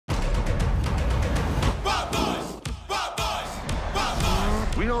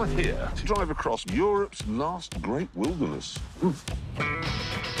are here to drive across Europe's last great wilderness.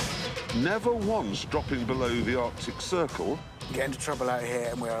 Never once dropping below the Arctic Circle. Get into trouble out here,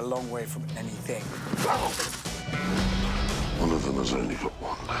 and we're a long way from anything. One of them has only got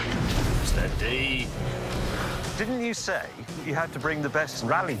one leg. Steady. Didn't you say you had to bring the best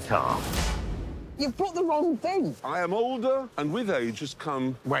rally car? You've brought the wrong thing. I am older, and with age has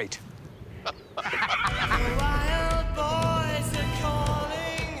come... Wait.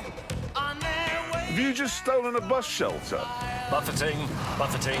 Have you just stolen a bus shelter? Buffeting,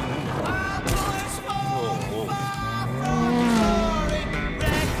 buffeting.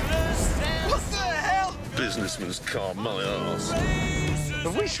 What the hell? Businessman's car, my arse.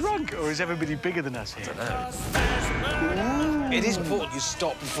 Have we shrunk, or is everybody bigger than us here? It is important you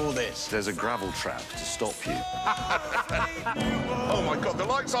stop before this. There's a gravel trap to stop you. Oh, my God, the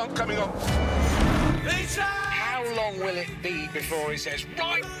lights aren't coming on. How long will it be before he says,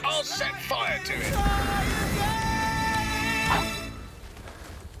 right, I'll set fire to it?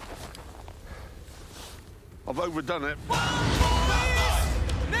 I've overdone it.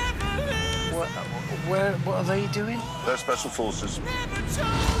 What are they doing? They're special forces.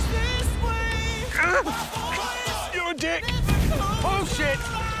 You're a dick! Oh, shit!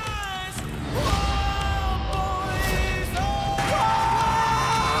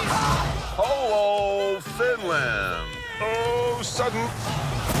 Hello, Finland. Oh, sudden.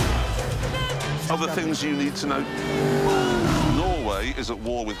 Other things you need to know. Norway is at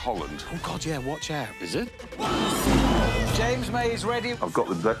war with Holland. Oh, God, yeah, watch out. Is it? James May is ready. I've got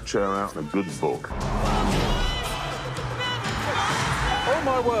the deck chair out and a good book. Oh,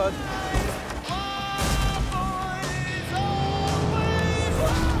 my word.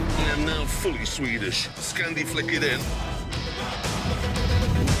 I am now fully Swedish. Scandi Flick it in.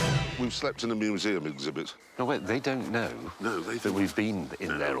 We've slept in a museum exhibit. No, wait, they don't know No, they that don't. we've been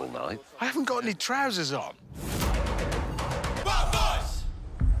in there all night. I haven't got any trousers on.